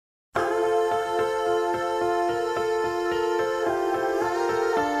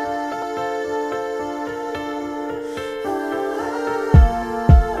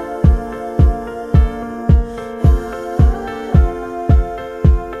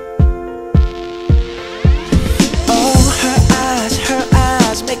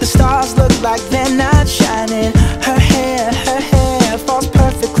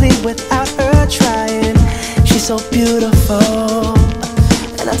so beautiful,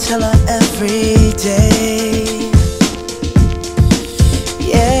 and I tell her every day.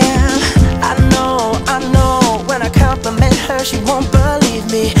 Yeah, I know, when I compliment her, she won't believe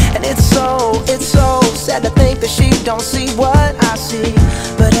me. And it's so sad to think that she don't see what I see.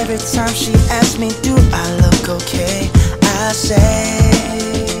 But every time she asks me, do I look okay, I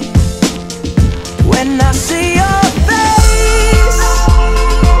say, when I see your face,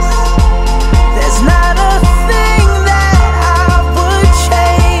 there's not a thing that I would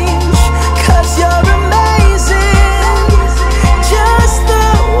change, 'cause you're amazing, just the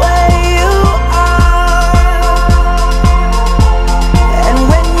way you are. And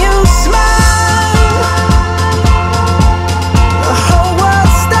when you smile, the whole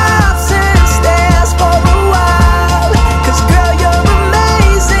world stops and stares for a while. 'Cause girl, you're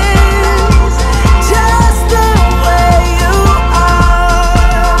amazing, just the way you are.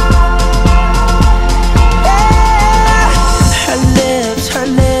 Yeah. Her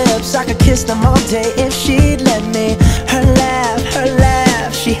lips, I could kiss them all day if she'd let me. Her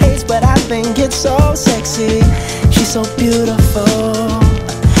laugh, she hates but I think it's so sexy. She's so beautiful,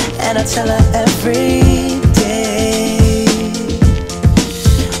 and I tell her every day.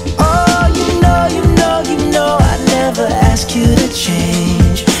 Oh, you know I never ask you to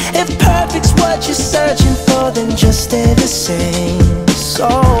change. If perfect's what you're searching for, then just stay the same. So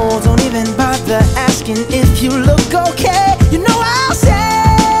don't even bother asking if you look okay. You know I'll say,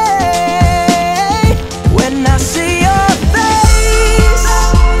 when I see your face,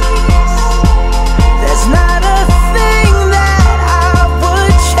 there's not a thing that I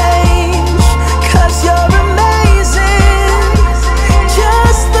would change, 'cause you're amazing,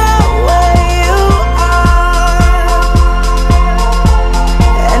 just the way you are.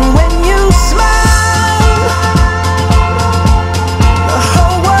 And when you smile, the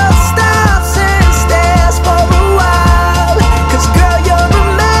whole world stops and stares for a while. 'Cause girl, you're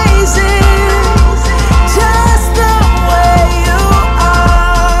amazing, just the way you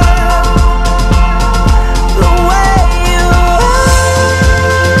are. The way you are,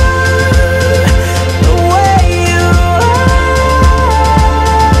 the way you are.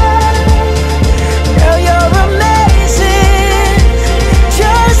 Girl, you're amazing,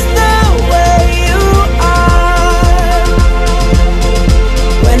 just the way you are.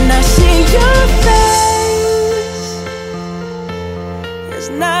 When I see your face,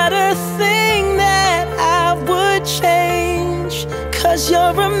 there's not a thing that I would change, 'cause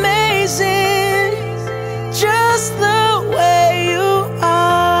you're amazing, just the way you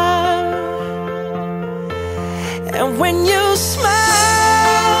are. And when you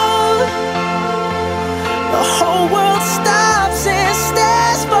smile, the whole world stops and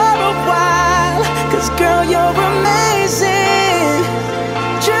stares for a while. 'Cause girl, you're amazing,